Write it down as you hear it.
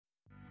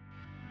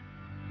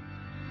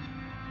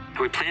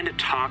We plan to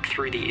talk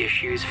through the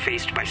issues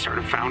faced by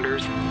startup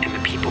founders and the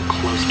people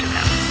close to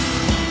them.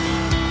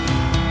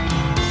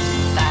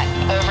 That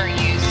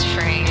overused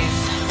phrase,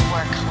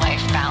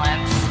 work-life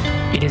balance.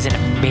 It is an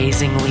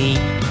amazingly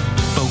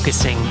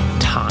focusing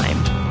time.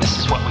 This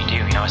is what we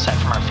do,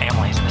 aside from our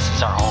families, this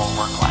is our whole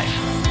work life.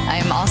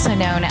 I'm also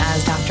known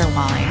as Dr.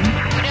 Wine.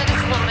 This is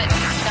a little bit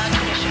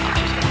non-traditional.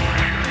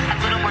 A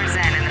little more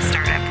zen in the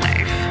startup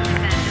life.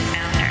 Zen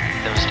founder.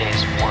 Those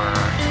days were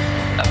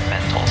a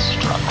mental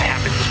struggle. I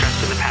have been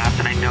stressed in the past,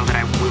 and I know that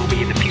I will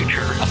be in the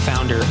future. A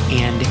founder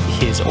and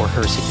his or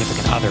her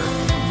significant other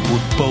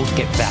would both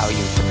get value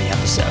from the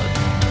episode.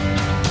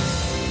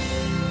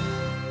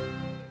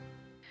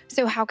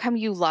 So how come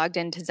you logged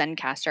into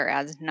Zencastr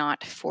as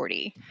not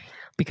 40?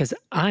 Because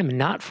I'm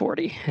not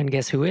 40, and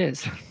guess who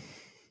is?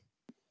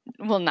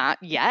 Well,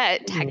 not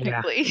yet,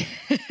 technically.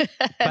 Yeah.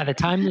 By the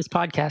time this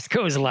podcast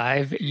goes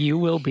live, you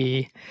will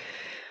be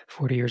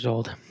 40 years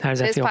old. How does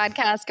that feel? This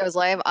podcast goes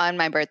live on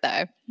my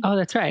birthday. Oh,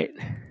 that's right.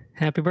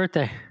 Happy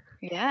birthday.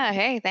 Yeah.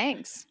 Hey,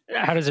 thanks.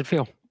 How does it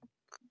feel?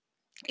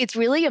 It's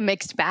really a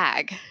mixed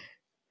bag.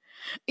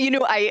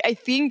 I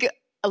think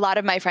a lot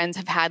of my friends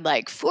have had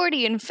like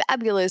 40 and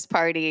fabulous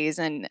parties.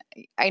 And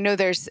I know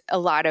there's a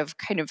lot of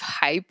kind of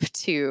hype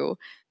to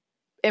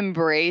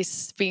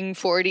embrace being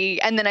 40.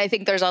 And then I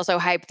think there's also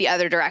hype the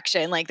other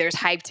direction. Like there's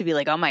hype to be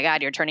like, oh my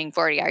God, you're turning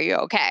 40. Are you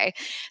okay?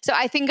 So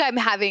I think I'm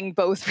having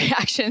both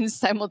reactions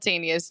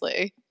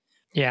simultaneously.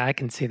 Yeah, I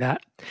can see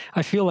that.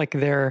 I feel like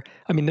we're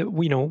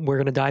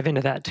going to dive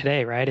into that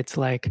today, right? It's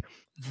like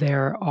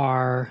there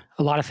are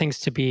a lot of things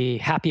to be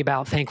happy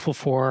about, thankful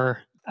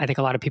for. I think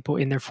a lot of people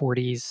in their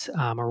 40s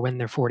or when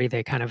they're 40,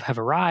 they kind of have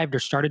arrived or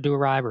started to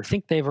arrive or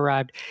think they've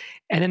arrived.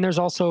 And then there's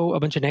also a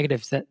bunch of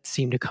negatives that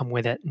seem to come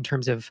with it in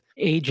terms of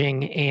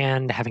aging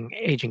and having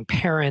aging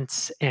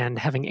parents and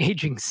having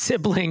aging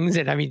siblings.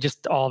 And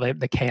just all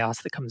the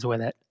chaos that comes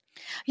with it.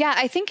 Yeah,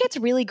 I think it's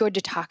really good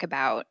to talk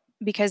about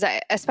because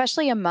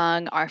especially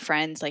among our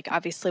friends, like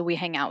obviously we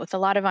hang out with a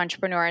lot of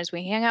entrepreneurs.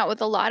 We hang out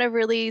with a lot of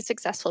really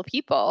successful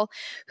people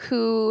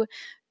who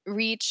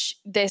reach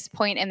this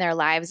point in their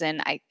lives.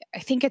 And I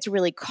think it's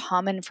really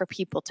common for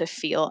people to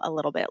feel a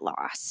little bit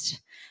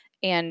lost.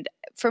 And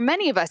for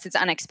many of us, it's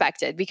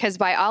unexpected because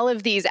by all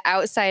of these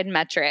outside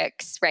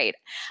metrics, right?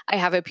 I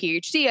have a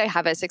PhD, I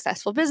have a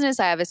successful business,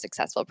 I have a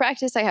successful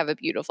practice, I have a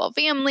beautiful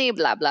family,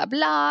 blah, blah,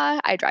 blah.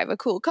 I drive a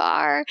cool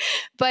car.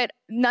 But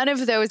none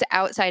of those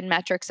outside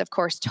metrics, of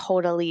course,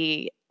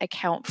 totally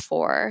account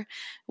for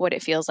what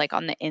it feels like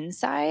on the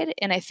inside.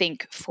 And I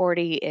think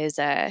 40 is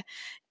an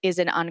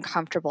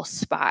uncomfortable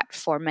spot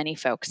for many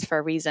folks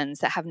for reasons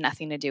that have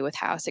nothing to do with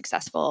how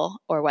successful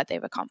or what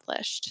they've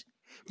accomplished.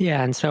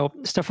 Yeah, and so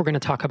stuff we're going to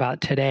talk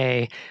about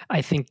today,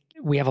 I think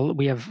we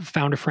have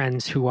founder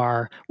friends who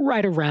are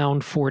right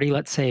around 40,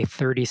 let's say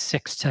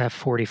 36 to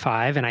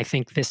 45, and I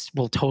think this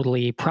will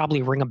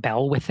probably ring a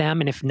bell with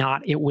them, and if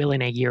not, it will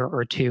in a year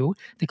or two.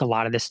 I think a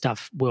lot of this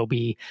stuff will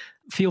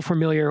feel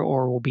familiar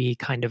or will be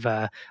kind of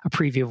a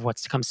preview of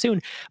what's to come soon.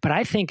 But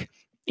I think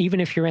even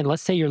if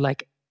let's say you're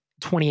like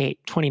 28,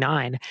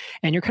 29,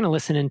 and you're kind of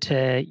listening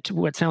to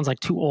what sounds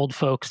like two old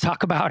folks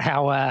talk about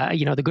how,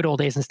 the good old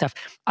days and stuff.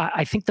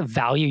 I think the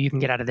value you can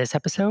get out of this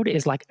episode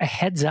is like a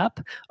heads up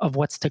of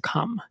what's to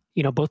come,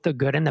 both the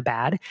good and the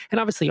bad. And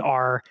obviously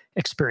our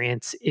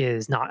experience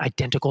is not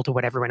identical to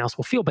what everyone else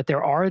will feel, but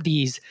there are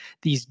these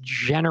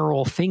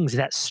general things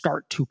that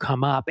start to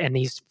come up and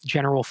these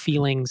general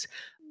feelings,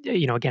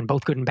 again,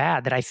 both good and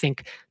bad, that I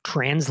think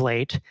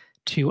translate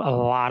to a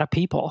lot of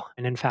people.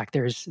 And in fact,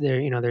 there's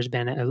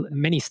been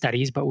many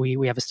studies, but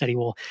we have a study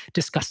we'll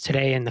discuss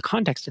today in the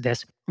context of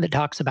this that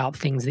talks about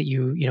things that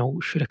you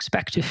should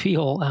expect to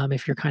feel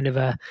if you're kind of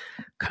a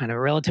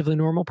relatively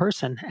normal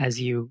person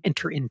as you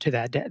enter into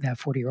that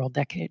 40-year-old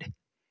decade.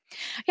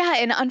 Yeah,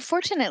 and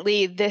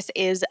unfortunately, this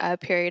is a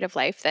period of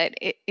life that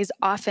is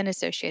often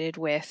associated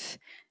with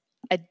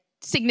a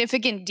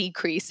significant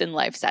decrease in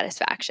life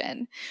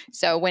satisfaction.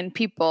 So when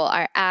people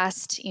are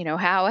asked,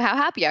 how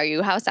happy are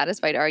you? How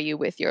satisfied are you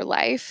with your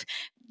life?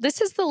 This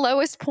is the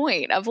lowest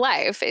point of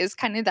life, is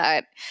kind of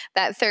that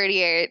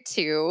 38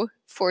 to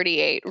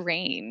 48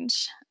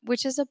 range,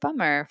 which is a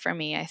bummer for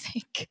me, I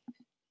think.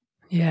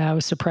 Yeah, I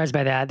was surprised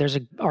by that. There's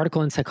an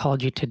article in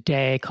Psychology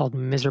Today called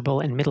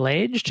 "Miserable and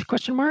Middle-Aged?" ?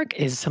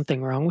 Is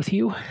something wrong with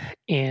you?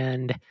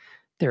 And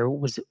there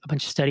was a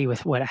bunch of study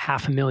with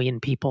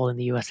 500,000 people in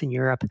the US and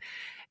Europe.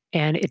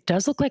 And it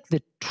does look like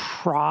the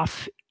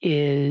trough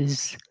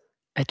it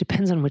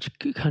depends on which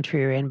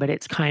country you're in, but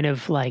it's kind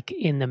of like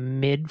in the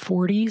mid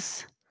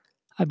 40s,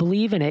 I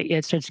believe. And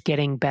it starts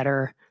getting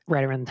better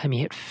right around the time you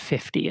hit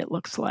 50, it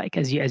looks like,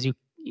 as you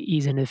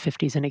ease into the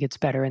 50s and it gets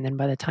better. And then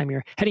by the time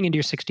you're heading into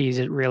your 60s,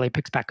 it really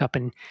picks back up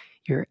and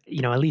you're,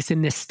 at least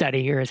in this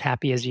study, you're as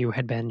happy as you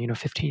had been,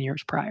 15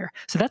 years prior.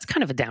 So that's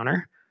kind of a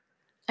downer.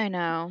 I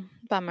know.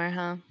 Bummer,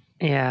 huh?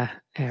 Yeah,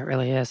 it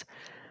really is.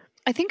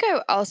 I think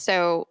I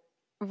also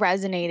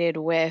resonated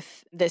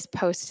with this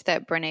post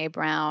that Brené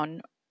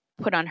Brown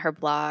put on her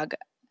blog.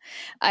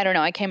 I don't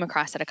know. I came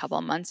across it a couple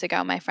of months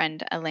ago. My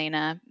friend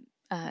Elena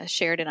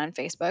shared it on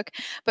Facebook.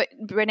 But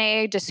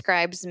Brene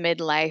describes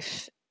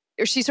midlife,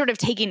 or she's sort of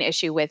taking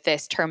issue with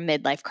this term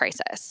midlife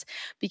crisis,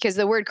 because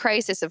the word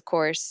crisis, of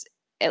course,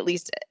 at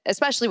least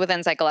especially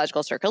within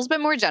psychological circles,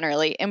 but more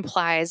generally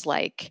implies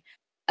like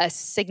a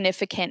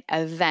significant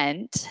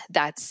event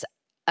that's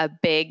a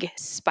big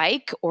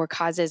spike or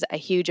causes a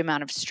huge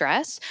amount of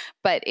stress,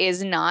 but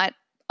is not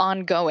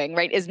ongoing,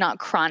 right? Is not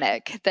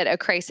chronic, that a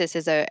crisis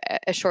is a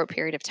short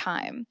period of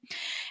time.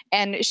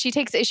 And she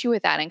takes issue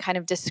with that and kind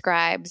of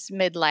describes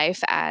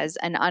midlife as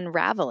an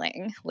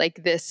unraveling,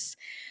 like this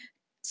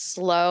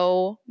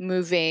slow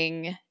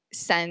moving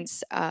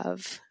sense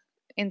of,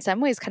 in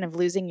some ways, kind of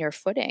losing your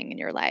footing in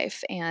your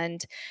life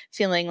and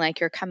feeling like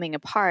you're coming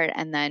apart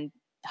and then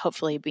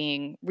hopefully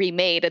being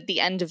remade at the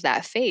end of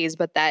that phase.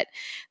 But that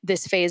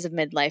this phase of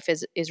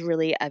midlife is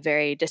really a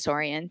very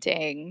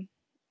disorienting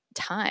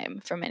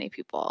time for many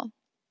people.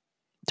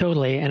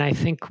 Totally. And I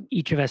think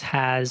each of us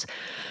has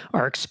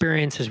our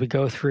experience as we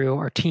go through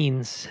our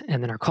teens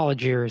and then our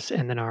college years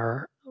and then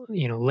our,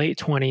 late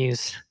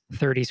 20s,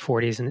 30s,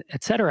 40s, and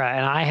et cetera.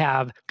 And I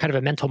have kind of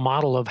a mental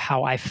model of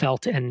how I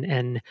felt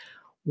and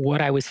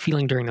what I was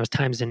feeling during those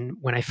times. And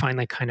when I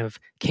finally kind of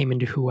came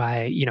into who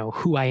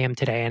I am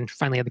today and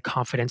finally had the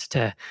confidence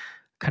to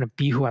kind of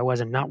be who I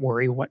was and not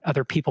worry what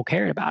other people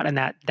cared about. And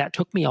that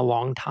took me a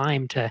long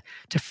time to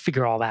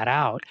figure all that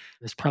out.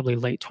 It was probably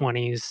late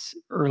 20s,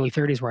 early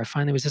 30s where I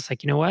finally was just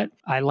like, you know what?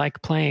 I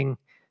like playing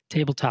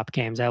tabletop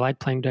games. I like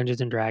playing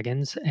Dungeons and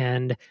Dragons,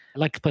 and I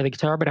like to play the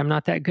guitar, but I'm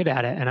not that good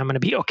at it. And I'm going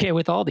to be okay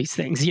with all these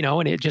things,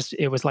 and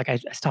it was like I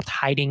stopped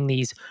hiding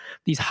these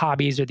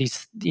hobbies or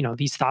these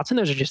thoughts. And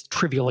those are just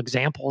trivial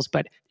examples,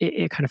 but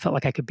it kind of felt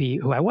like I could be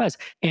who I was.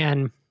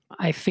 And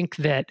I think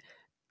that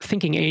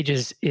thinking age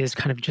is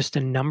kind of just a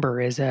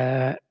number is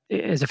a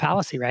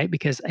fallacy, right?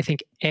 Because I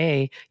think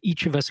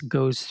each of us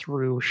goes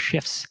through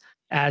shifts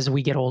as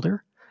we get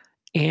older.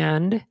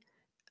 And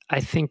I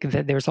think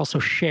that there's also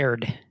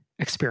shared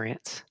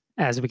experience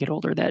as we get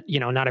older that,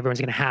 not everyone's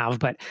going to have,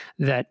 but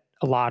that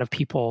a lot of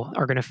people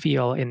are going to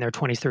feel in their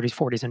 20s, 30s,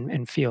 40s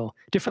and feel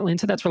differently.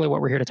 And so that's really what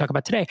we're here to talk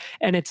about today.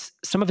 And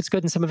some of it's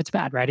good and some of it's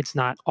bad, right? It's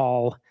not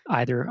all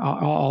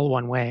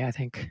one way, I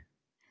think.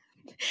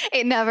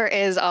 It never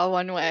is all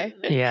one way.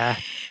 Yeah.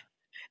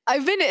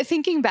 I've been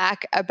thinking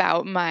back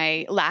about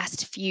my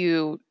last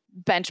few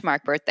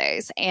benchmark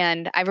birthdays,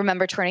 and I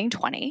remember turning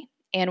 20.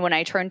 And when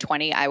I turned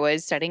 20, I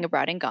was studying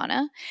abroad in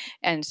Ghana.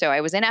 And so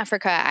I was in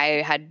Africa.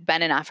 I had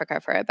been in Africa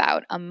for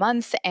about a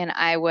month, and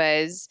I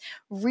was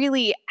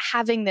really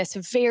having this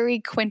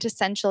very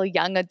quintessential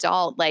young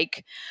adult,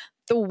 like,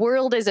 the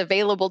world is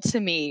available to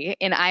me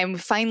and I'm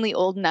finally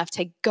old enough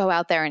to go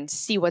out there and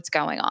see what's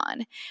going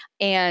on.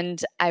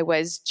 And I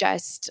was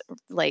just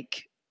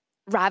like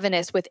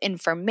ravenous with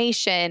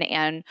information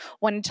and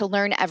wanted to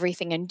learn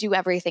everything and do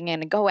everything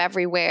and go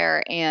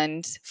everywhere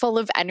and full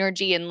of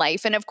energy in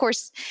life. And of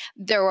course,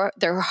 there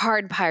were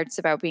hard parts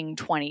about being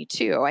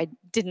 22. I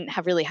didn't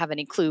really have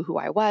any clue who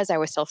I was. I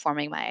was still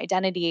forming my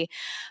identity.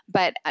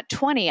 But at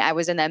 20, I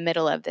was in the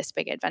middle of this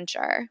big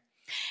adventure.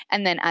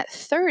 And then at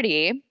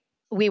 30,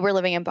 we were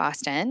living in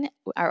Boston.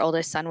 Our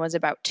oldest son was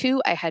about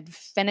 2. I had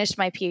finished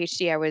my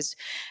PhD. I was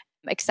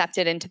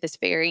accepted into this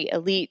very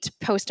elite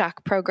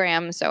postdoc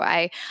program. So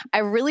I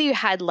really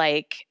had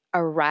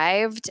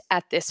arrived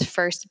at this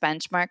first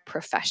benchmark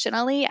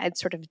professionally. I'd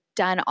sort of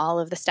done all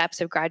of the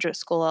steps of graduate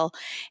school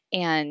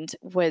and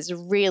was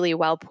really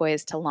well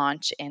poised to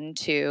launch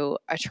into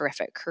a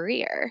terrific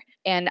career.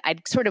 And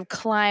I'd sort of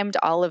climbed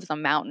all of the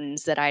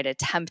mountains that I'd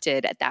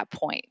attempted at that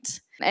point.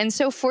 And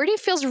so 40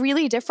 feels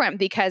really different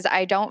because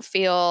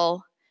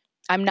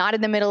I'm not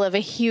in the middle of a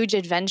huge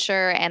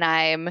adventure and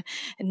I'm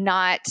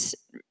not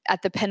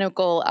at the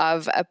pinnacle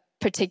of a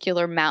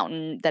particular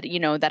mountain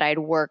that I'd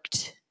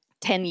worked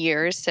 10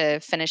 years to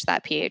finish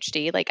that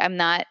PhD. Like I'm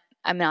not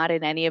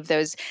in any of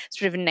those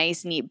sort of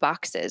nice, neat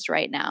boxes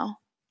right now.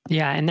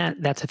 Yeah. And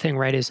that's the thing,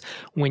 right? Is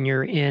when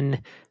you're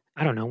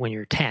when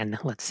you're 10,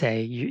 let's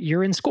say,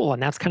 you're in school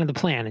and that's kind of the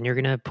plan. And you're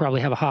going to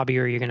probably have a hobby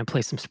or you're going to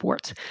play some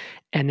sports.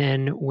 And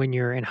then when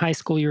you're in high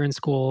school, you're in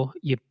school.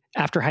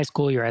 After high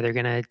school, you're either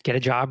going to get a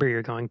job or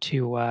you're going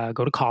to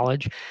go to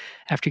college.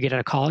 After you get out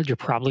of college, you're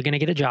probably going to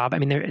get a job. I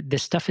mean,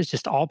 this stuff is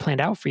just all planned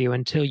out for you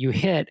until you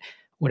hit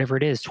whatever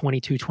it is,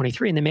 22,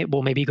 23. And then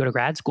maybe you go to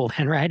grad school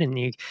then, right? And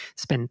you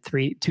spend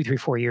 2, 3,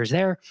 4 years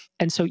there.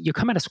 And so you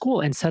come out of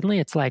school and suddenly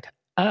it's like,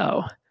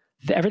 oh,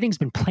 everything's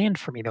been planned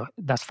for me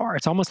thus far.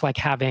 It's almost like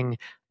having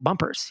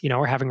bumpers,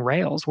 or having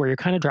rails where you're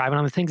kind of driving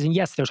on the things. And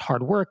yes, there's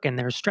hard work and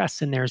there's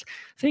stress and there's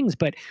things,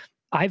 but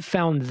I've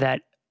found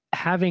that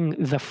having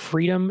the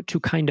freedom to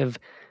kind of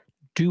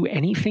do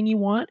anything you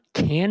want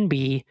can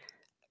be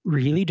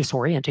really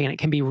disorienting, and it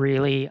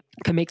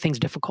can make things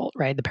difficult,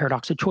 right? The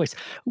paradox of choice.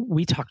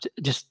 We talked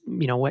just,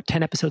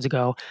 10 episodes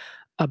ago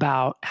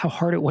about how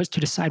hard it was to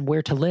decide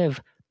where to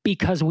live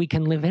because we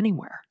can live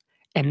anywhere.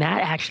 And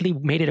that actually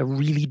made it a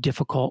really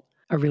difficult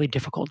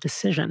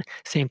decision.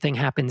 Same thing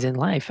happens in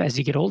life. As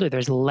you get older,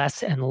 there's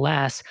less and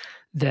less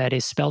that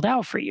is spelled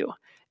out for you.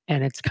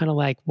 And it's kind of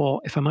like,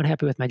 well, if I'm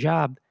unhappy with my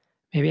job,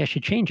 maybe I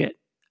should change it.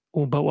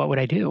 well, but what would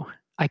I do?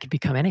 I could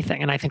become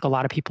anything. And I think a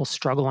lot of people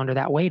struggle under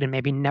that weight and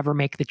maybe never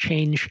make the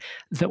change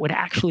that would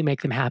actually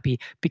make them happy,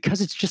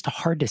 because it's just a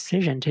hard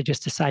decision to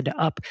just decide to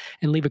up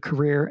and leave a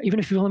career, even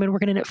if you've only been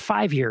working in it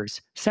 5 years,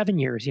 7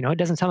 years. It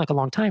doesn't sound like a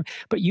long time,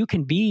 but you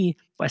can be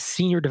a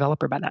senior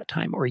developer by that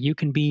time, or you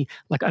can be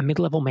like a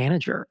mid-level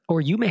manager,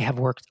 or you may have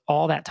worked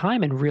all that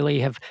time and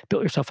really have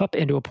built yourself up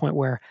into a point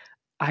where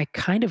I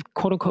kind of,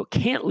 quote unquote,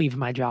 can't leave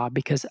my job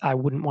because I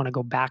wouldn't want to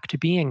go back to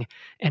being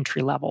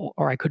entry level,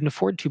 or I couldn't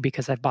afford to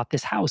because I've bought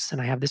this house and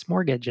I have this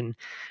mortgage and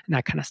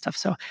that kind of stuff.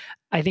 So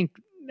I think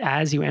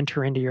as you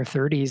enter into your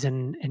 30s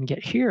and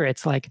get here,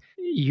 it's like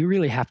you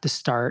really have to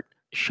start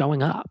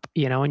showing up,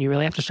 and you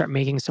really have to start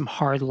making some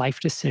hard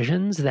life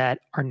decisions that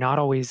are not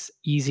always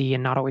easy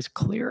and not always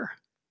clear.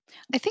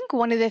 I think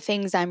one of the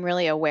things I'm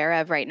really aware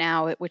of right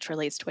now, which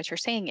relates to what you're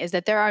saying, is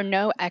that there are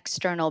no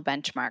external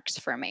benchmarks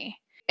for me.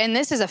 And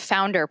this is a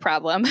founder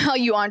problem, all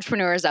you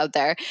entrepreneurs out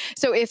there.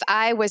 So if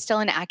I was still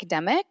an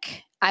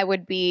academic, I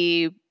would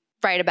be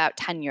right about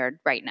tenured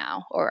right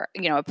now, or,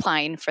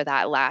 applying for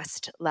that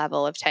last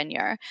level of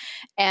tenure.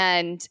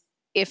 And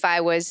if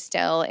I was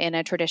still in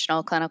a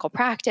traditional clinical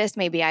practice,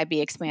 maybe I'd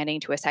be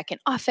expanding to a second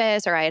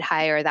office, or I'd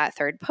hire that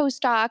third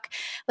postdoc.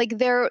 Like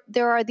there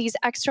are these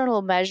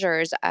external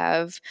measures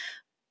of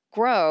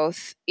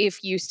growth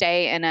if you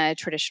stay in a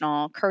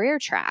traditional career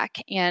track.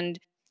 And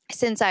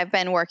since I've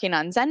been working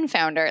on Zen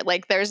Founder,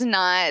 like there's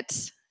no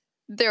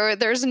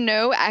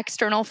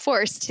external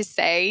force to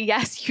say,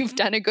 yes, you've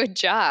done a good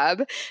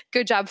job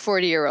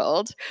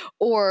 40-year-old,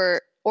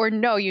 or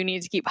no, you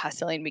need to keep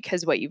hustling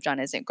because what you've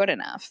done isn't good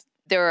enough.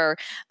 There are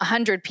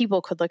 100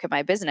 people could look at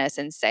my business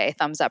and say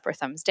thumbs up or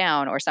thumbs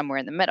down or somewhere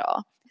in the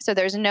middle. So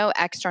there's no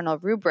external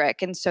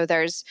rubric. And so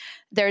there's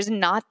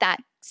not that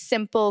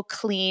simple,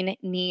 clean,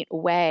 neat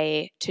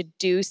way to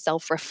do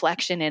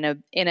self-reflection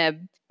in a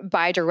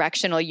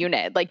bi-directional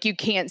unit. Like you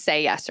can't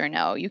say yes or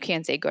no. You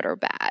can't say good or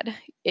bad.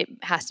 It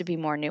has to be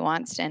more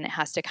nuanced, and it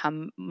has to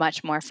come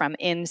much more from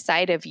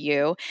inside of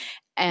you.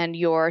 And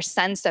your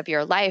sense of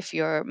your life,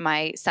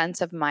 my sense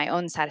of my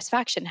own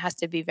satisfaction has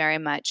to be very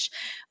much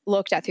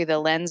looked at through the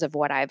lens of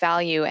what I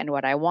value and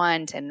what I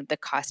want and the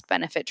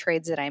cost-benefit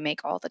trades that I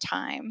make all the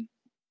time.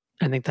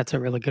 I think that's a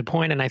really good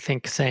point. And I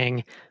think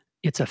saying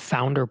it's a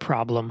founder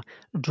problem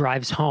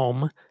drives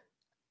home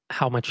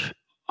how much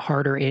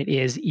harder it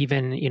is,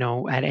 even,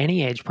 at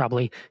any age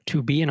probably,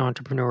 to be an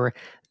entrepreneur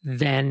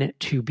than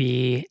to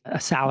be a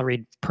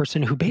salaried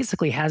person who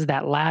basically has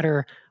that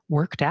ladder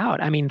worked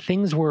out. I mean,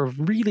 things were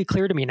really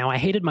clear to me. Now, I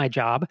hated my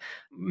job,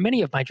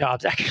 many of my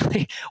jobs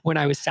actually, when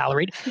I was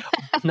salaried.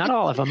 Not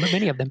all of them, but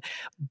many of them.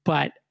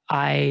 But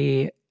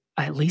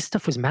at least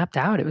stuff was mapped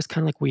out. It was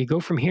kind of like, well, you go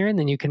from here and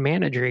then you can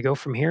manage, or you go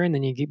from here and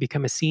then you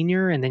become a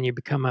senior and then you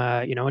become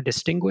a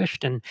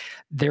distinguished. And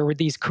there were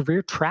these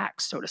career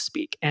tracks, so to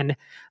speak. And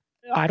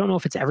I don't know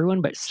if it's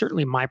everyone, but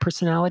certainly my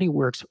personality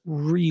works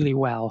really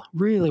well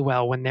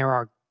when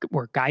there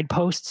were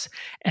guideposts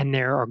and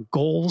there are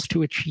goals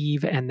to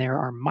achieve and there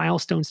are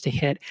milestones to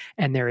hit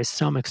and there is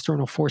some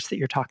external force that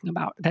you're talking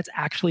about. That's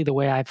actually the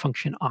way I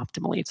function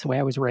optimally. It's the way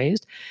I was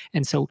raised.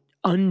 And so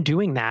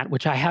undoing that,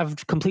 which I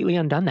have completely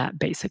undone that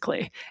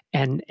basically,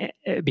 and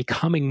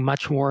becoming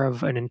much more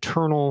of an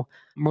internal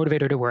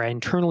motivator to where I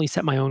internally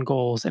set my own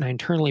goals and I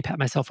internally pat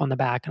myself on the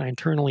back and I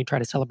internally try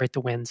to celebrate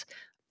the wins,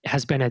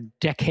 has been a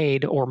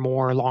decade or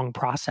more long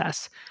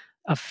process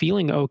of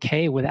feeling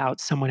okay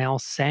without someone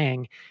else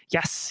saying,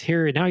 yes,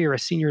 here, now you're a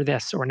senior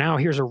this, or now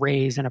here's a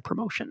raise and a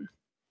promotion.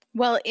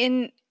 Well,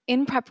 in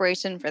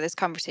preparation for this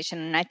conversation,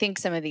 and I think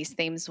some of these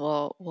themes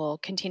will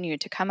continue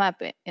to come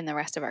up in the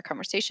rest of our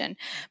conversation,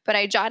 but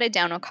I jotted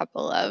down a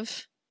couple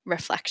of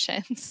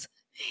reflections,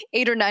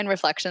 8 or 9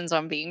 reflections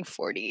on being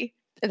 40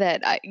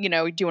 that, do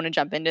you want to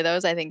jump into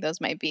those? I think those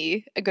might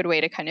be a good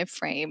way to kind of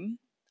frame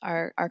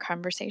our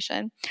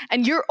conversation.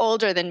 And you're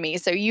older than me,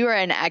 so you are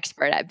an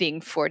expert at being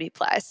 40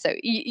 plus. So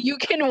you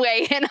can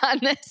weigh in on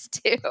this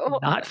too.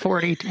 Not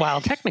 40,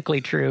 while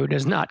technically true,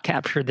 does not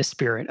capture the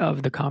spirit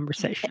of the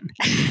conversation.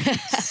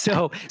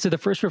 So the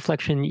first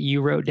reflection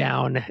you wrote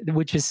down,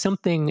 which is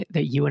something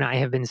that you and I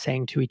have been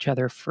saying to each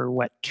other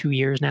for 2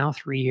 years now,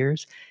 3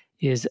 years,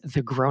 is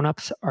the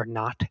grownups are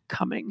not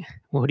coming.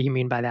 What do you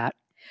mean by that?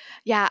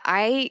 Yeah,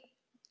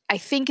 I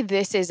think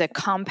this is a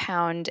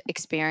compound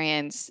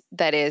experience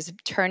that is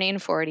turning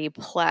 40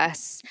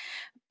 plus,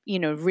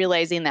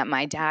 realizing that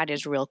my dad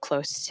is real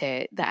close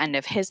to the end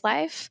of his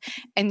life.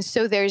 And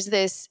so there's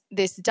this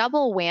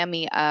double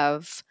whammy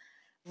of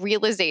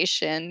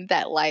realization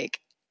that like,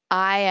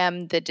 I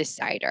am the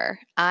decider.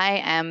 I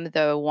am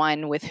the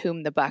one with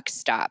whom the buck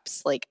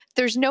stops. Like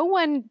there's no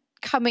one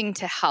coming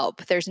to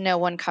help. There's no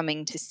one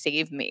coming to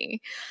save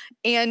me.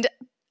 And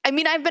I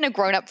mean, I've been a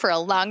grown-up for a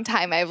long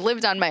time. I've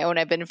lived on my own.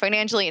 I've been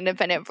financially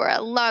independent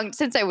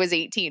since I was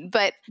 18.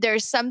 But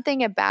there's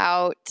something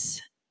about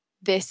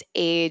this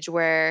age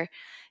where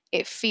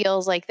it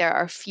feels like there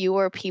are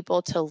fewer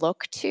people to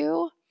look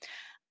to.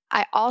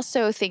 I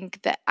also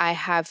think that I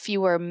have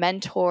fewer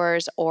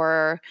mentors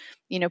or,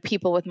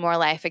 people with more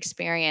life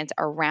experience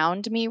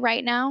around me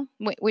right now,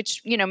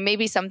 which,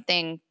 maybe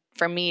something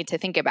for me to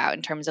think about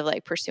in terms of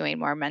like pursuing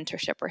more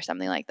mentorship or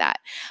something like that.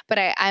 But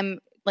I'm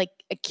like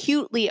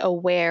acutely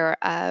aware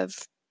of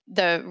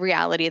the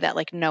reality that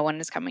like no one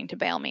is coming to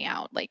bail me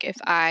out. Like if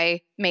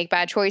I make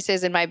bad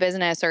choices in my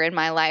business or in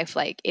my life,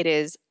 like it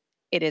is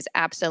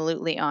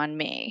absolutely on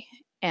me.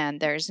 And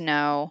there's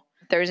no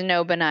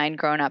benign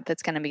grown up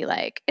that's going to be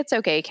like, it's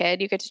okay,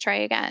 kid, you get to try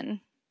again.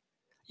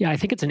 Yeah, I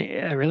think it's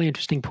a really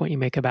interesting point you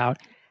make about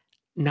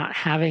not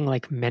having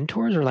like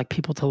mentors or like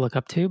people to look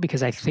up to,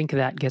 because I think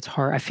that gets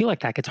hard. I feel like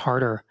that gets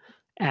harder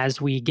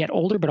as we get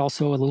older, but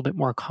also a little bit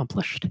more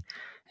accomplished.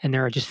 And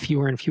there are just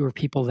fewer and fewer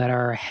people that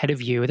are ahead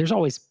of you. There's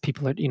always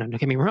people that, don't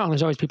get me wrong,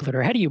 there's always people that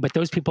are ahead of you, but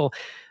those people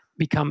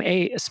become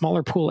a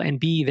smaller pool, and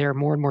B, they're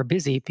more and more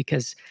busy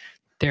because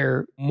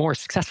they're more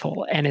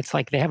successful. And it's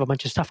like they have a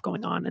bunch of stuff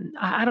going on. And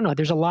I don't know,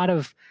 there's a lot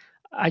of,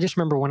 I just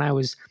remember when I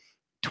was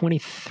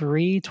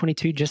 23,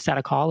 22, just out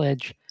of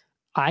college,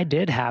 I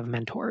did have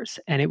mentors,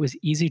 and it was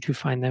easy to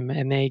find them,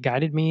 and they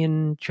guided me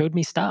and showed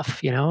me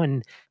stuff,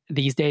 and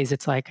these days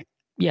it's like,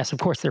 yes, of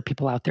course, there are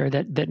people out there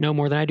that know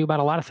more than I do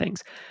about a lot of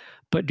things.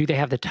 But do they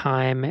have the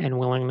time and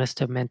willingness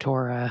to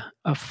mentor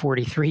a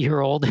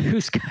 43-year-old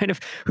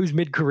who's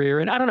mid-career?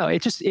 And I don't know,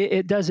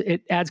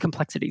 it adds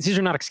complexities. These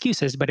are not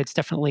excuses, but it's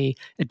definitely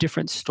a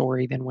different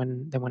story than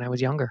when I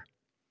was younger.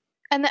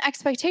 And the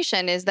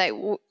expectation is that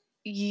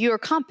you're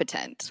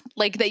competent,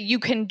 like that you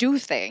can do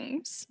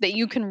things, that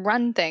you can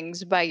run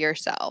things by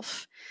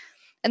yourself.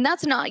 And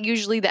that's not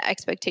usually the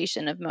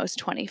expectation of most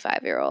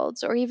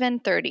 25-year-olds or even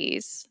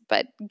 30s,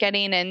 but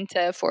getting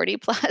into 40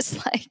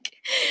 plus, like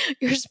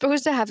you're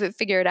supposed to have it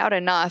figured out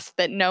enough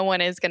that no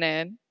one is going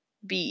to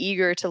be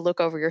eager to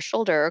look over your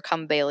shoulder or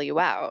come bail you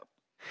out.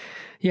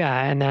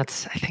 Yeah. And I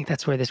think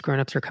that's where this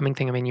grown-ups are coming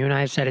thing. I mean, you and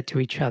I have said it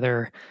to each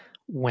other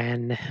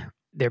when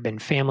there have been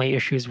family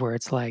issues where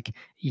it's like,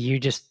 you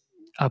just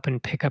up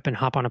and pick up and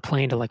hop on a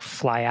plane to like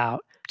fly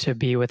out to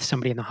be with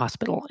somebody in the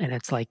hospital. And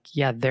it's like,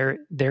 yeah, there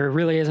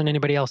really isn't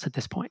anybody else at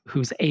this point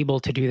who's able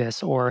to do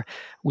this. Or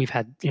we've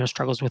had,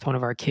 struggles with one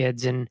of our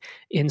kids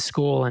in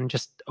school and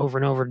just over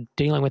and over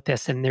dealing with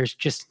this. And there's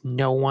just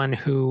no one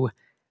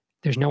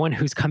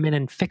who's come in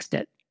and fixed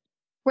it.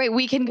 Right.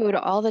 We can go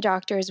to all the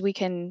doctors. We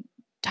can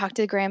talk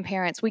to the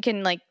grandparents. We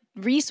can like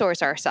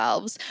resource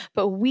ourselves,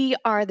 but we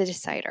are the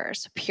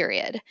deciders,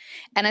 period.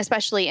 And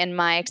especially in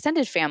my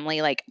extended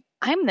family, like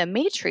I'm the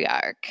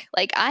matriarch,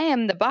 like I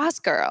am the boss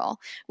girl,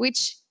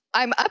 which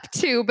I'm up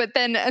to, but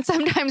then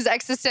sometimes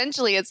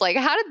existentially, it's like,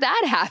 how did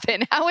that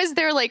happen? How is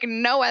there like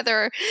no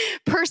other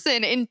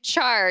person in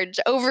charge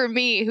over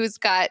me who's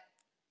got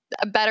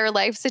a better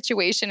life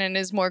situation and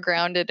is more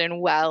grounded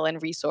and well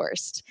and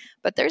resourced?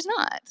 But there's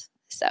not.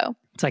 So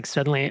it's like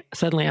suddenly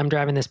I'm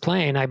driving this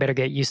plane. I better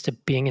get used to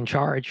being in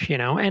charge,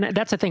 And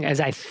that's the thing, as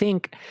I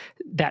think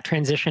that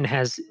transition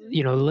has,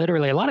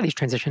 literally a lot of these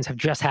transitions have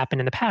just happened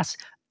in the past,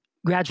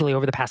 gradually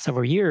over the past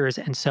several years.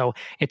 And so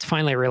it's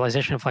finally a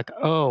realization of like,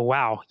 oh,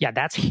 wow, yeah,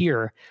 that's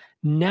here.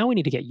 Now we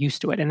need to get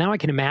used to it. And now I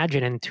can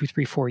imagine in 2,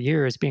 3, 4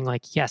 years being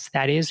like, yes,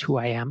 that is who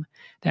I am.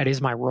 That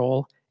is my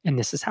role. And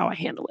this is how I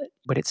handle it.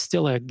 But it's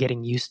still a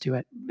getting used to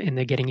it, in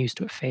the getting used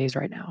to it phase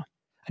right now.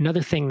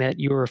 Another thing that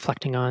you were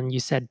reflecting on, you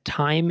said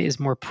time is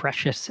more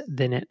precious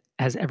than it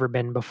has ever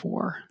been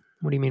before.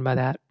 What do you mean by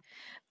that?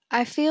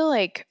 I feel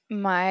like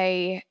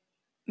my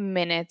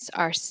minutes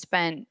are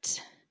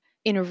spent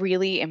in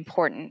really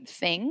important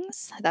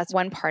things. That's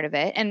one part of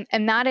it.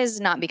 And that is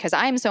not because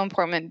I'm so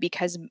important,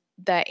 because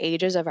the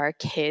ages of our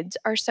kids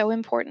are so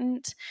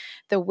important.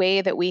 The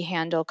way that we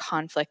handle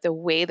conflict, the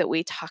way that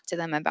we talk to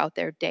them about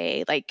their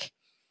day, like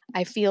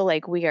I feel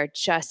like we are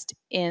just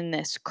in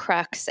this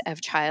crux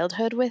of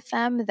childhood with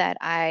them that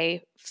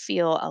I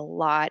feel a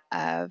lot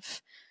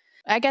of,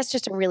 I guess,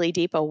 just a really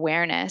deep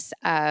awareness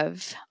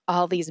of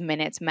all these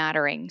minutes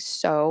mattering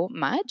so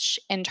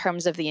much in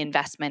terms of the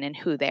investment in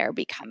who they're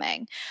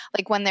becoming.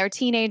 Like when they're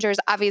teenagers,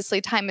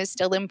 obviously time is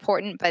still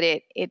important, but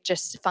it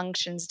just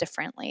functions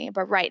differently.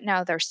 But right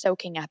now they're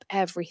soaking up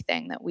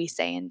everything that we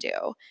say and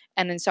do.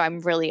 And so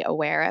I'm really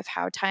aware of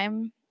how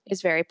time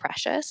is very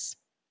precious.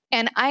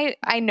 And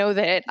I know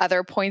that at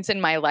other points in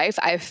my life,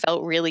 I've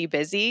felt really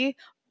busy.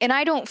 And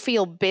I don't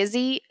feel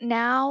busy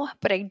now,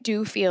 but I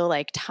do feel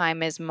like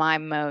time is my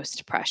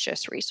most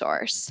precious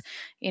resource.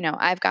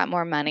 I've got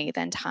more money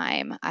than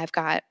time. I've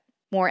got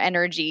more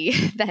energy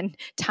than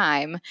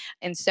time.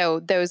 And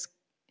so those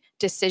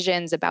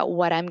decisions about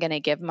what I'm going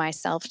to give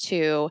myself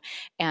to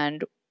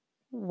and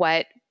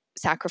what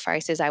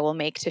sacrifices I will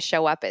make to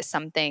show up as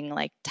something,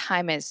 like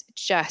time is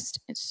just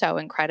so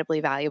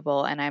incredibly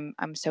valuable. And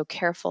I'm so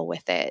careful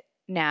with it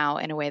now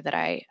in a way that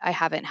I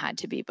haven't had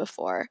to be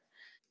before.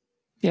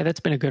 Yeah,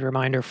 that's been a good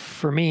reminder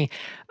for me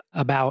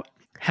about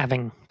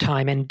having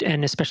time and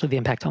especially the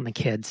impact on the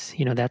kids.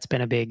 That's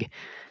been a big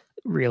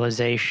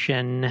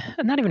realization,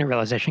 not even a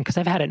realization, because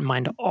I've had it in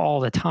mind all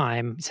the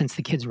time since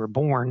the kids were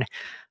born.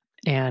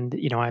 And,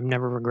 I've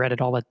never regretted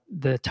all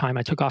the time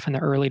I took off in the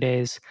early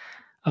days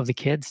of the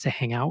kids to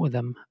hang out with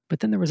them. But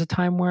then there was a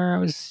time where I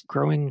was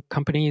growing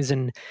companies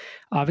and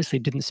obviously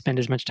didn't spend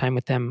as much time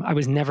with them. I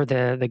was never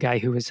the guy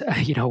who was,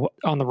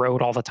 on the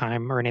road all the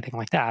time or anything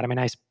like that. I mean,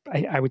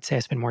 I would say I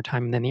spend more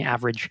time than the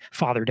average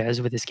father does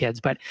with his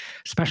kids, but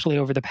especially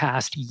over the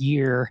past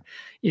year,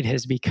 it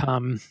has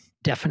become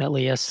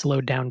definitely a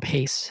slowed down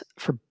pace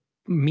for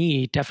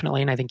me,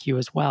 definitely, and I think you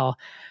as well.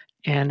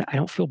 And I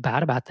don't feel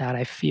bad about that.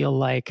 I feel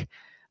like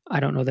I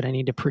don't know that I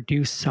need to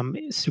produce some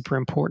super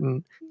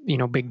important,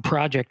 big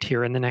project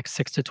here in the next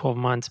 6 to 12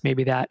 months.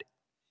 Maybe that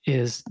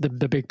is the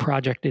big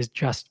project is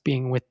just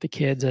being with the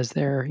kids as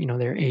they're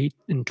 8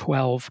 and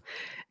 12.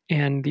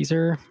 And these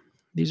are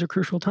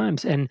crucial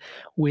times. And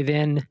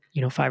within,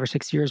 5 or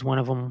 6 years, one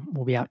of them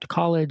will be out to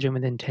college, and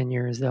within 10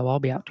 years, they'll all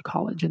be out to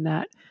college. And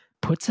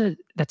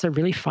that's a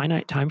really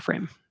finite time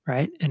frame,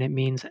 right? And it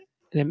means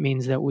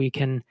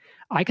that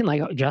I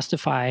can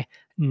justify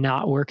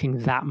not working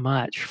that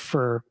much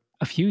for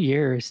a few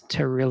years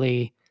to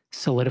really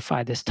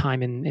solidify this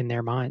time in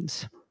their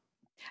minds.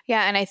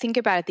 Yeah. And I think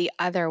about it the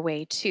other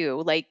way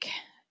too. Like,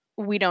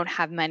 we don't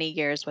have many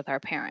years with our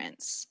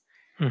parents.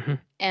 Mm-hmm.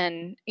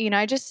 And,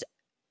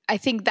 I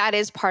think that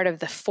is part of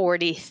the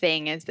 40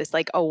 thing, is this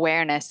like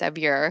awareness of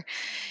the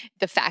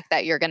fact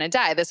that you're going to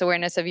die, this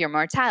awareness of your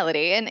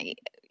mortality. And,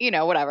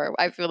 whatever,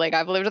 I feel like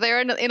I've lived there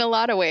in a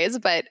lot of ways,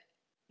 but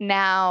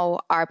now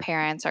our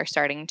parents are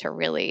starting to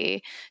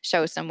really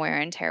show some wear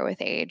and tear with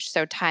age.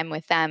 So time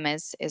with them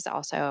is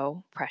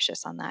also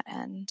precious on that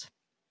end.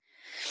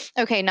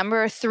 Okay,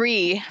 number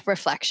 3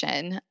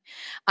 reflection.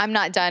 I'm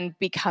not done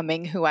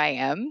becoming who I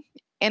am.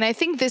 And I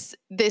think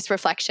this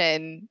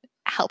reflection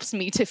helps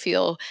me to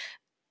feel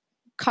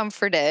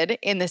comforted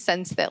in the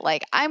sense that,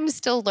 like, I'm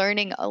still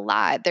learning a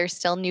lot. There's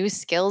still new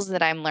skills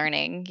that I'm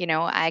learning.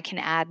 I can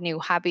add new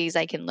hobbies.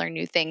 I can learn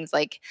new things.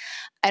 Like,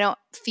 I don't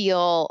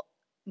feel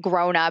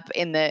grown up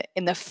in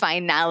the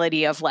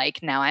finality of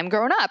like, now I'm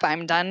grown up.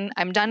 I'm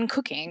done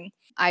cooking.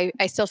 I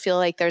still feel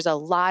like there's a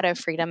lot of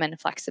freedom and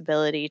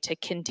flexibility to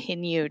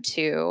continue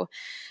to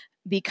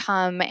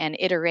become and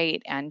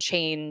iterate and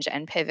change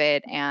and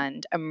pivot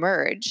and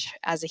emerge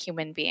as a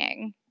human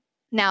being.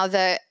 Now,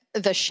 the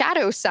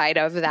shadow side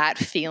of that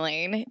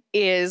feeling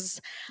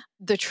is,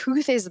 the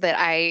truth is that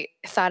I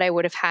thought I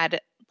would have had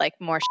like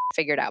more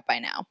figured out by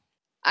now.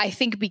 I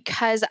think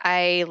because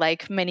I,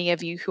 like many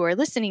of you who are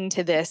listening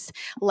to this,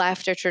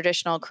 left a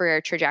traditional career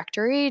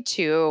trajectory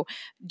to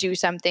do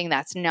something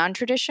that's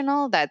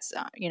non-traditional, that's,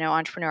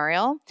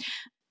 entrepreneurial,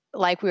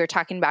 like we were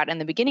talking about in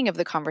the beginning of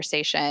the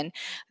conversation,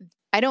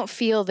 I don't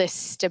feel this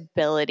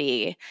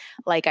stability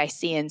like I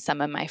see in some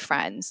of my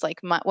friends. Like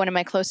one of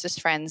my closest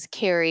friends,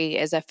 Carrie,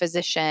 is a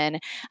physician,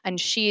 and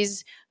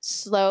she's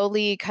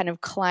slowly kind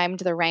of climbed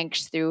the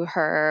ranks through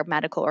her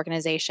medical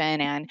organization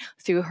and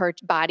through her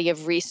body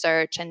of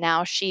research. And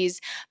now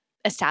she's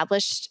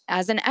established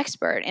as an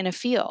expert in a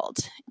field.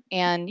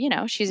 And,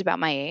 she's about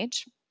my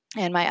age.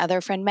 And my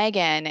other friend,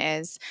 Megan,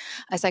 is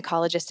a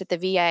psychologist at the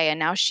VA, and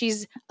now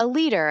she's a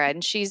leader,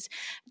 and she's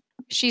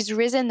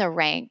risen the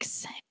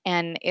ranks,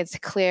 and it's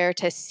clear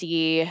to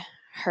see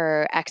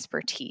her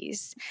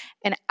expertise.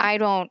 And I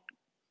don't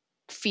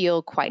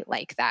feel quite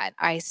like that.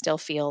 I still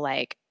feel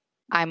like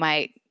I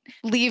might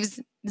leave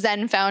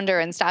Zen Founder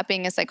and stop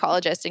being a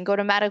psychologist and go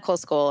to medical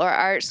school or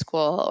art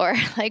school, or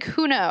like,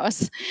 who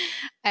knows?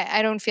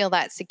 I don't feel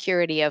that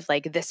security of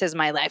like, this is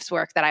my life's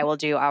work that I will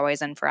do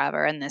always and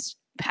forever in this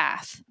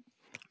path.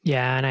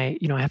 Yeah. And I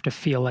have to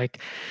feel like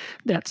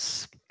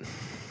that's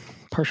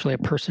partially a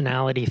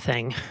personality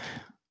thing.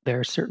 There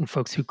are certain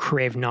folks who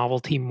crave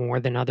novelty more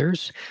than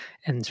others,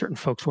 and certain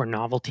folks where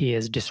novelty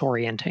is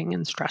disorienting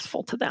and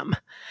stressful to them.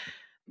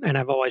 And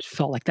I've always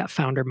felt like that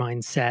founder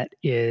mindset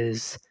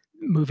is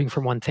moving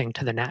from one thing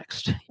to the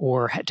next,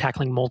 or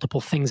tackling multiple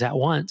things at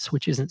once,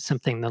 which isn't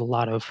something that a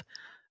lot of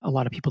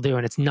people do.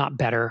 And it's not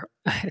better.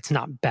 It's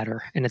not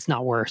better, and it's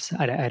not worse.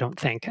 I don't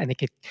think. I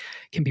think it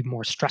can be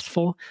more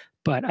stressful,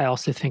 but I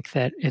also think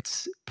that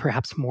it's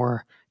perhaps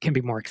can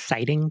be more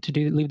exciting to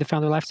leave the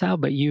founder lifestyle.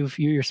 But you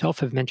yourself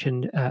have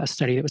mentioned a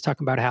study that was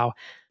talking about how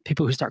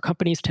people who start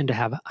companies tend to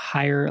have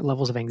higher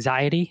levels of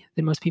anxiety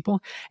than most people,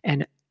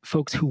 and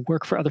folks who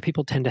work for other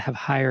people tend to have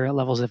higher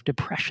levels of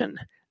depression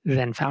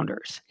than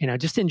founders,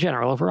 just in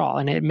general overall.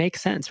 And it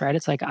makes sense, right?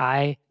 It's like,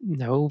 I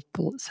know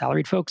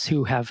salaried folks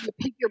who have... You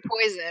pick your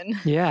poison.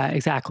 Yeah,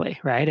 exactly.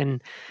 Right.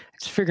 And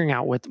it's figuring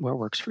out what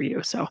works for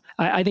you. So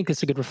I think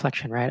it's a good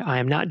reflection, right? I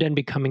am not done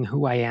becoming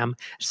who I am.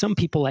 Some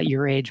people at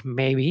your age,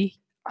 maybe,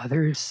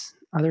 others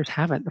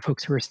haven't. The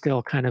folks who are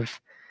still kind of,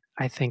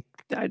 I think,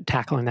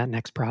 tackling that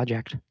next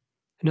project.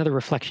 Another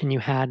reflection you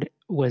had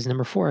was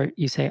number 4.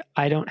 You say,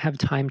 I don't have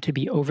time to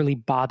be overly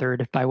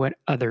bothered by what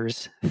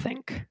others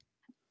think.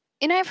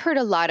 And I've heard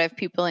a lot of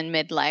people in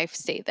midlife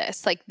say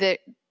this, like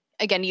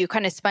again, you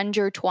kind of spend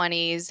your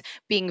 20s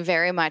being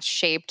very much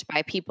shaped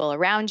by people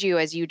around you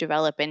as you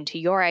develop into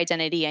your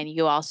identity, and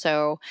you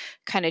also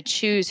kind of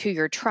choose who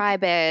your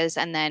tribe is.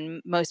 And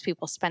then most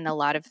people spend a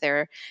lot of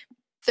their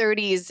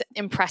 30s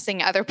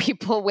impressing other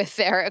people with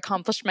their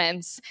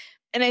accomplishments.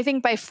 And I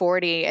think by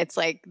 40, it's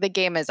like the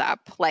game is up.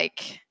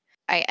 Like,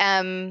 I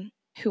am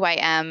who I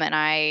am, and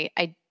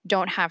I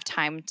don't have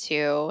time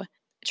to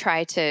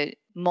try to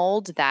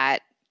mold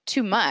that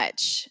too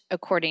much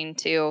according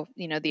to,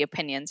 the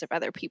opinions of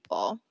other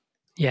people.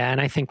 Yeah,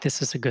 and I think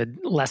this is a good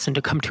lesson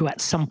to come to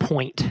at some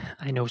point.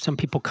 I know some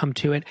people come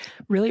to it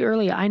really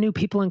early. I knew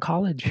people in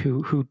college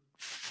who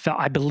felt,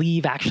 I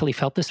believe, actually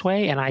felt this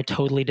way, and I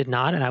totally did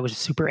not, and I was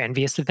super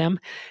envious of them.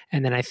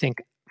 And then I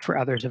think for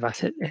others of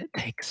us, it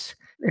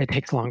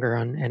takes longer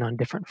on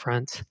different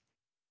fronts.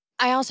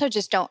 I also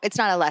just don't, it's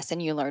not a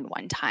lesson you learn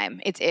one time.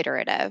 It's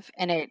iterative,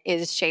 and it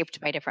is shaped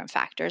by different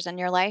factors in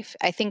your life.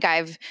 I think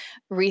I've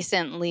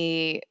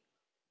recently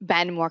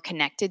been more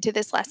connected to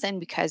this lesson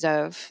because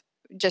of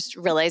just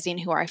realizing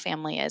who our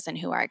family is and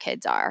who our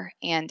kids are.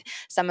 And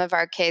some of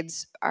our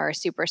kids are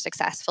super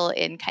successful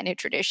in kind of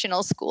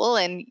traditional school,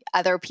 and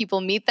other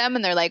people meet them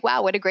and they're like,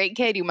 wow, what a great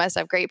kid. You must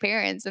have great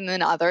parents. And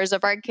then others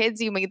of our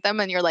kids, you meet them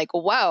and you're like,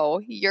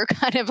 whoa, you're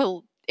kind of a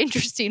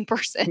interesting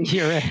person.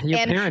 Your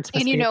parents must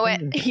and you be know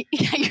what?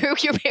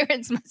 Your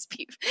parents must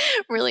be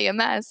really a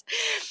mess.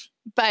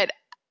 But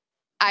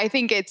I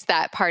think it's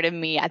that part of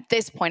me at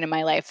this point in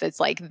my life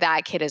that's like,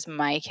 that kid is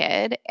my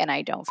kid, and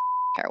I don't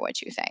care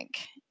what you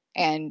think.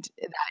 And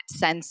that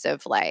sense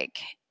of like,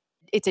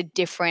 it's a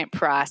different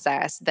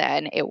process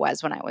than it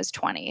was when I was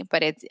 20,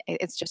 but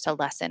it's just a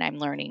lesson I'm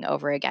learning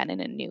over again in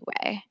a new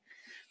way.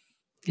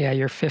 Yeah,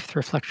 your fifth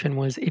reflection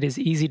was, it is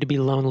easy to be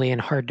lonely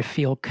and hard to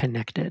feel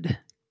connected.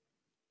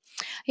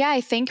 Yeah, I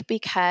think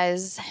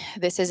because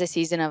this is a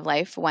season of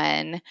life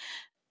when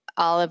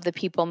all of the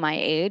people my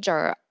age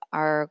are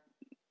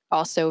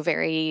also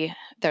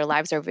their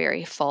lives are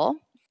very full.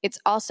 It's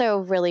also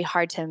really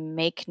hard to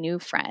make new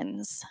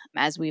friends,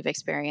 as we've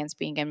experienced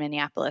being in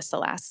Minneapolis the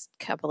last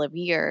couple of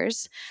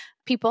years.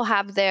 People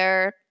have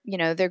their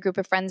group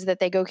of friends that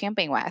they go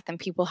camping with, and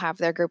people have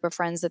their group of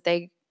friends that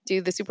they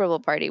do the Super Bowl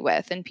party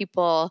with, and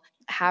people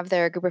have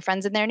their group of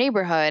friends in their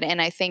neighborhood.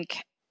 And I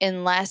think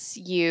unless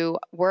you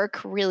work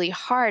really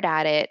hard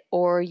at it,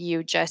 or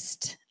you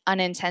just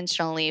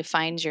unintentionally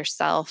find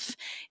yourself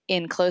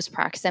in close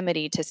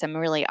proximity to some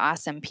really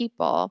awesome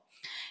people,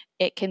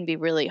 it can be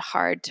really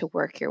hard to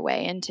work your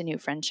way into new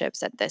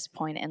friendships at this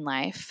point in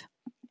life.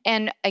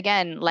 And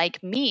again,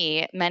 like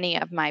me, many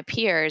of my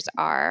peers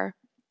are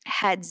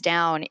heads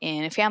down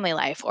in family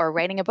life, or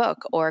writing a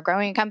book, or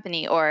growing a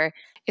company, or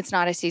it's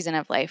not a season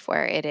of life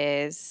where it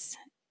is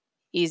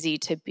easy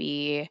to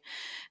be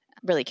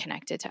really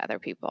connected to other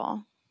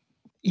people.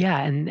 Yeah,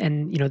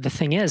 and the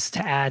thing is,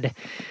 to add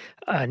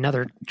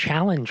another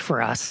challenge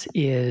for us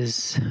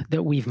is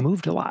that we've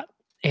moved a lot.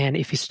 And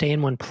if you stay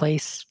in one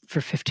place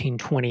for 15,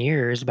 20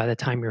 years, by the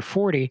time you're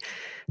 40,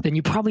 then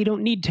you probably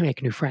don't need to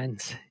make new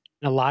friends.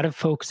 And a lot of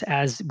folks,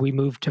 as we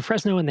moved to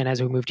Fresno and then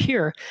as we moved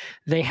here,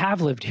 they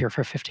have lived here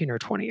for 15 or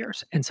 20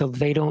 years. And so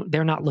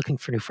they're not looking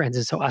for new friends.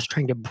 And so us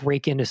trying to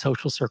break into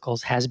social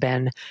circles has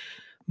been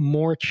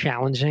more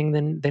challenging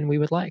than we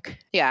would like.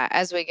 Yeah,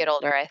 as we get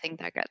older, I think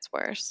that gets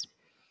worse.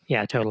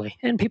 Yeah, totally.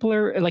 And people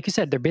are, like you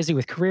said, they're busy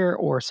with career,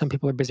 or some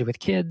people are busy with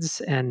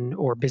kids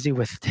or busy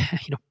with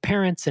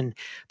parents, and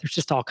there's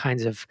just all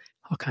kinds of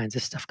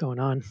stuff going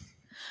on.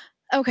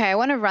 Okay, I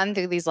want to run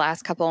through these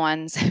last couple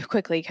ones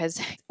quickly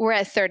because we're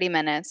at 30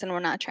 minutes and we're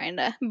not trying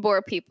to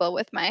bore people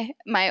with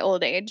my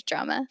old age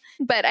drama.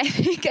 But I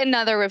think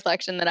another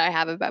reflection that I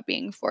have about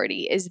being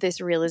 40 is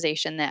this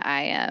realization that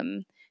I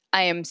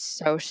am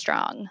so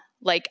strong.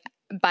 Like,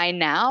 by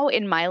now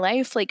in my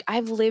life, like,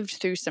 I've lived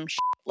through some shit.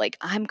 Like,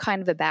 I'm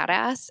kind of a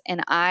badass,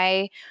 and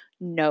I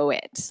know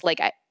it. Like,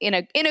 in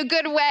a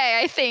good way,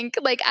 I think.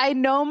 Like, I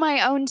know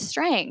my own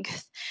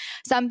strength.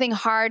 Something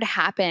hard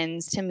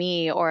happens to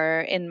me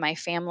or in my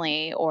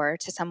family or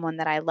to someone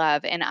that I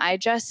love, and I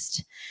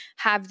just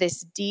have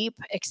this deep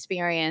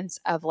experience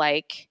of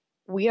like,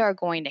 we are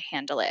going to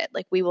handle it.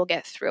 Like, we will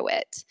get through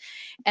it.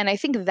 And I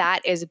think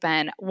that has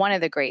been one of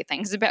the great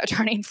things about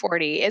turning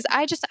 40 is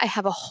I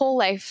have a whole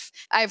life.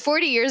 I have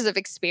 40 years of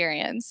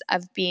experience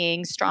of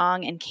being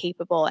strong and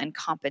capable and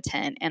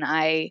competent. And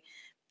I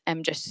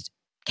am just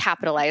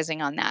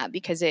capitalizing on that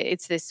because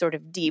it's this sort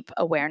of deep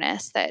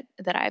awareness that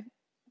I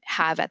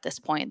have at this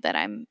point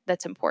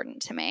that's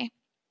important to me.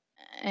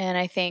 And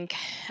I think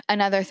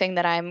another thing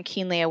that I'm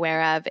keenly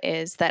aware of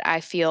is that I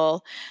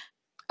feel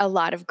a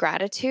lot of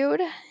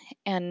gratitude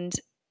and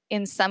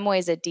in some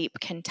ways a deep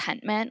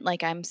contentment.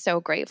 Like, I'm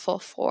so grateful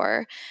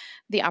for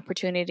the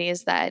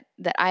opportunities that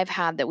I've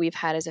had, that we've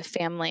had as a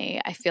family.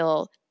 I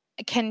feel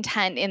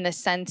content in the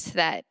sense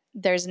that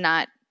there's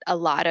not a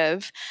lot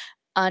of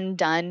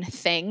undone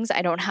things.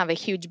 I don't have a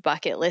huge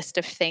bucket list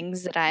of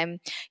things that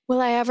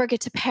will I ever get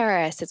to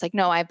Paris? It's like,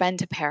 no, I've been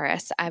to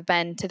Paris. I've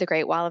been to the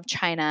Great Wall of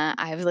China.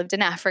 I've lived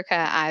in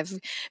Africa. I've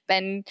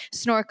been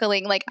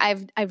snorkeling. Like,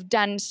 I've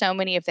done so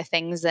many of the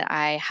things that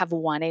I have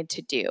wanted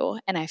to do.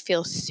 And I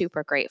feel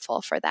super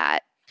grateful for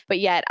that. But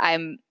yet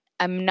I'm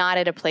not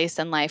at a place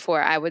in life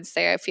where I would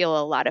say I feel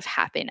a lot of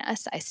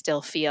happiness. I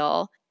still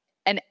feel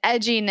an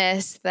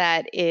edginess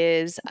that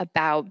is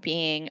about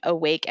being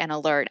awake and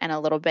alert and a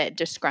little bit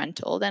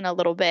disgruntled and a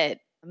little bit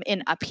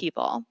in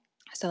upheaval.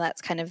 So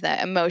that's kind of the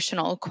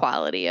emotional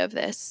quality of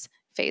this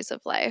phase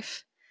of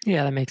life.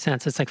 Yeah, that makes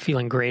sense. It's like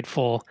feeling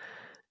grateful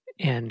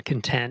and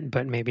content,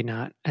 but maybe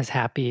not as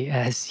happy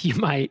as you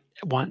might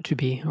want to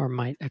be or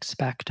might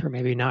expect, or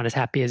maybe not as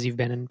happy as you've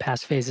been in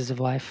past phases of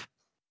life.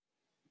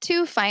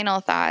 2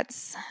 final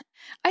thoughts.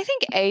 I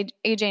think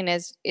aging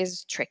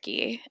is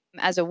tricky.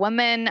 As a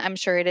woman, I'm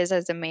sure it is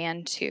as a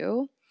man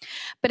too.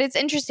 But it's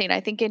interesting.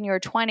 I think in your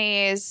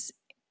 20s,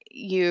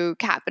 you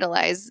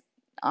capitalize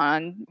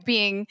on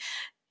being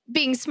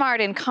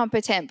smart and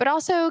competent, but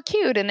also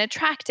cute and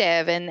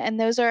attractive. And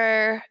those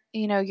are,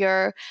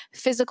 your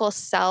physical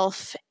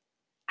self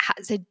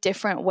has a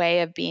different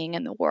way of being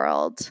in the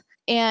world.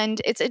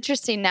 And it's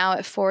interesting now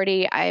at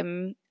 40,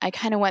 I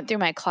kind of went through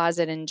my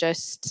closet and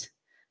just,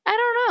 I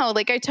don't know,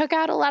 like I took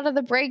out a lot of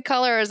the bright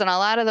colors and a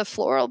lot of the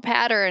floral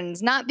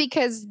patterns, not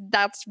because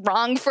that's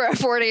wrong for a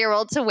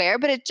 40-year-old to wear,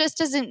 but it just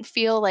doesn't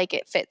feel like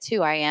it fits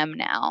who I am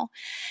now.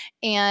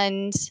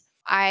 And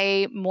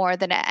I, more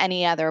than at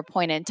any other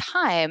point in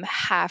time,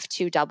 have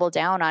to double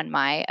down on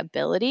my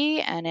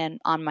ability and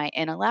on my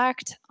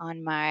intellect,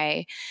 on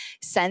my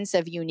sense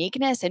of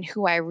uniqueness and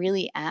who I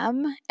really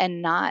am,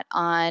 and not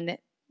on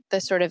the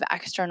sort of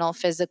external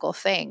physical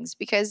things.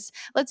 Because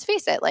let's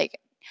face it, like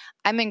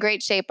I'm in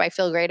great shape. I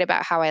feel great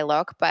about how I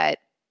look, but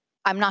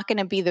I'm not going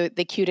to be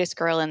the cutest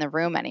girl in the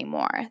room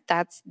anymore.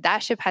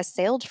 That ship has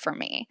sailed for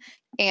me.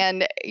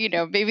 And,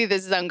 maybe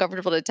this is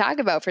uncomfortable to talk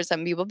about for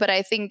some people, but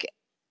I think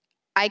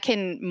I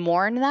can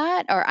mourn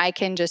that, or I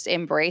can just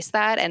embrace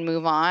that and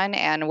move on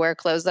and wear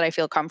clothes that I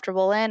feel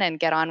comfortable in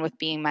and get on with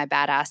being my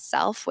badass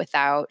self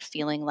without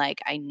feeling like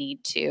I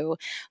need to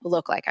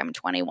look like I'm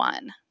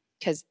 21,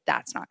 because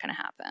that's not going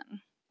to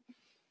happen.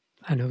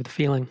 I know the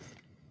feeling.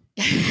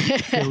 I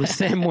feel the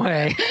same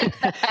way.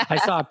 I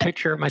saw a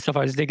picture of myself.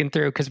 I was digging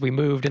through because we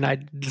moved, and I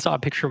saw a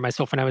picture of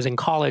myself when I was in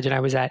college, and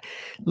I was at,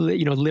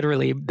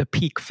 literally the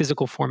peak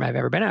physical form I've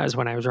ever been at was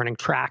when I was running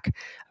track.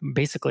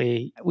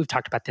 Basically, we've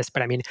talked about this,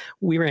 but I mean,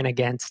 we ran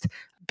against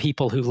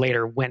people who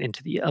later went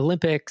into the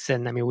Olympics,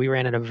 and I mean, we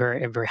ran at a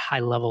very high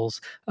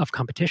levels of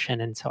competition,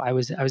 and so I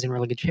was in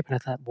really good shape, and I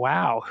thought,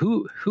 wow,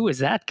 who is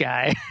that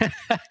guy?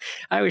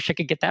 I wish I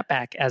could get that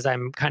back. As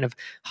I'm kind of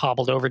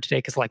hobbled over today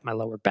because like my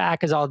lower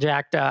back is all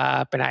jacked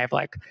up, and I have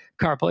like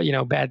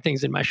carpal, bad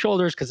things in my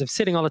shoulders because of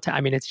sitting all the time.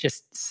 I mean,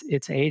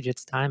 it's age,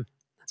 it's time.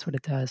 That's what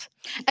it does.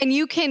 And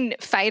you can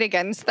fight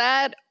against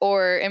that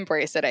or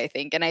embrace it, I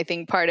think. And I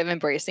think part of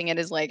embracing it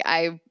is like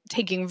I'm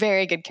taking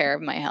very good care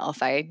of my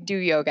health. I do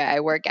yoga, I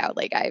work out,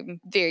 like I'm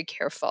very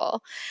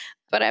careful.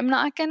 But I'm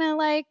not going to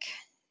like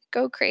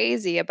go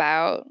crazy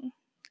about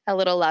a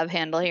little love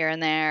handle here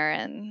and there.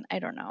 And I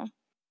don't know.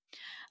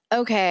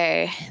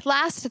 Okay,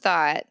 last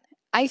thought.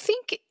 I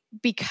think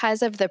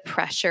because of the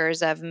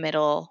pressures of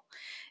middle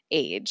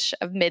age,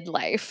 of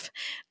midlife,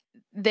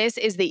 this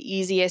is the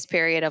easiest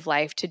period of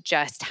life to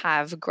just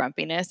have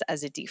grumpiness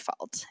as a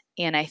default.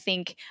 And I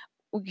think,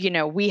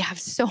 we have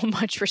so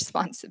much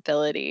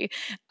responsibility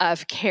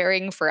of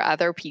caring for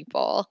other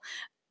people,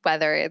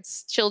 whether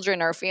it's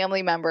children or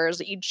family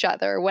members, each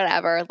other,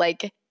 whatever.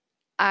 Like,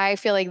 I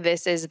feel like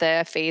this is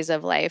the phase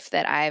of life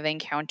that I've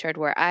encountered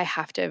where I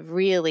have to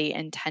really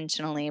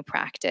intentionally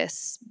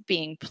practice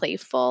being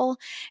playful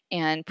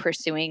and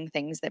pursuing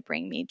things that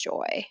bring me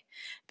joy,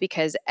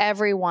 because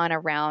everyone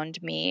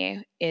around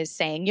me is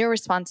saying, you're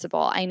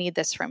responsible. I need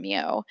this from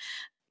you.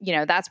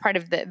 That's part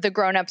of the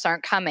grown-ups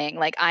aren't coming.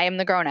 Like, I am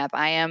the grown-up.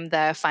 I am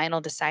the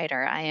final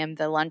decider. I am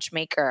the lunch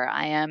maker.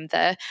 I am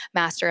the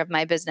master of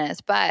my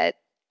business. But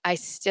I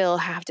still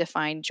have to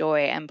find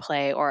joy and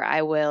play, or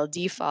I will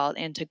default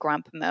into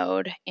grump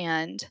mode,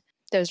 and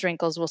those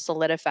wrinkles will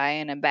solidify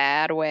in a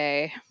bad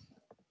way.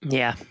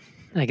 Yeah,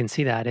 I can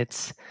see that.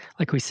 It's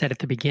like we said at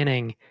the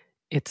beginning,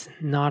 it's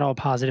not all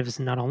positives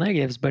and not all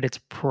negatives, but it's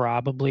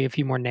probably a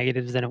few more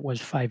negatives than it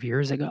was 5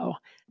 years ago.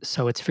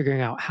 So it's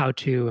figuring out how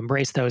to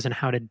embrace those and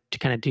how to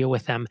kind of deal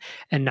with them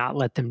and not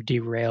let them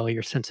derail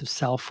your sense of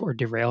self or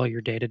derail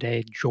your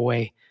day-to-day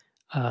joy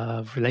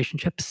of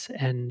relationships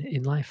and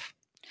in life.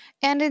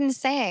 And in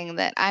saying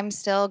that, I'm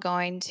still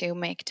going to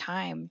make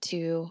time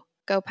to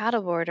go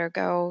paddleboard or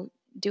go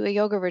do a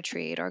yoga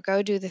retreat or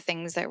go do the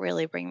things that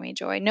really bring me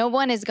joy. No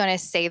one is going to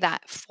say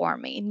that for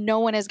me. No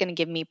one is going to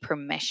give me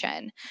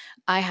permission.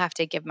 I have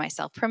to give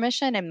myself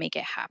permission and make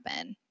it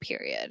happen,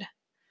 period.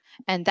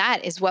 And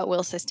that is what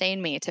will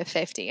sustain me to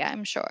 50,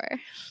 I'm sure.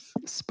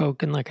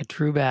 Spoken like a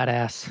true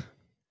badass.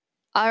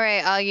 All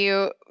right, all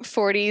you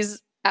 40s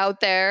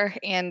out there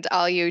and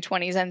all you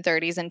 20s and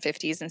 30s and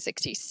 50s and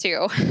 60s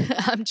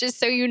too. Just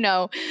so you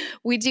know,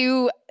 we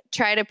do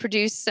try to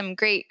produce some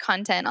great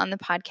content on the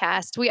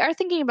podcast. We are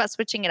thinking about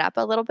switching it up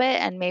a little bit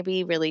and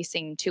maybe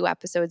releasing 2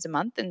 episodes a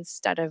month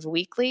instead of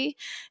weekly.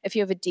 If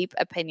you have a deep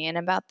opinion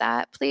about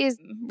that, please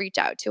reach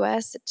out to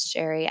us. It's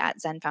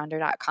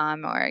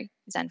Sherry@zenfounder.com or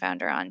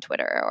Zenfounder on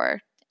Twitter,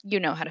 or you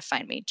know how to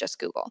find me. Just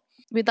Google.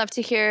 We'd love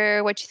to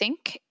hear what you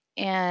think,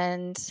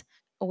 and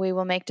we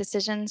will make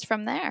decisions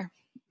from there.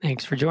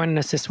 Thanks for joining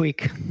us this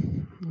week.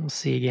 We'll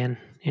see you again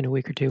in a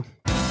week or 2.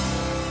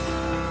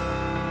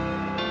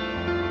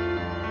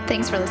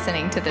 Thanks for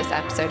listening to this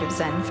episode of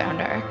Zen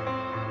Founder.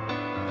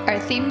 Our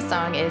theme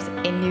song is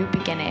A New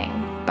Beginning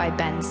by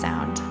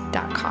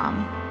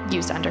bensound.com,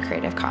 used under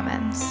Creative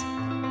Commons.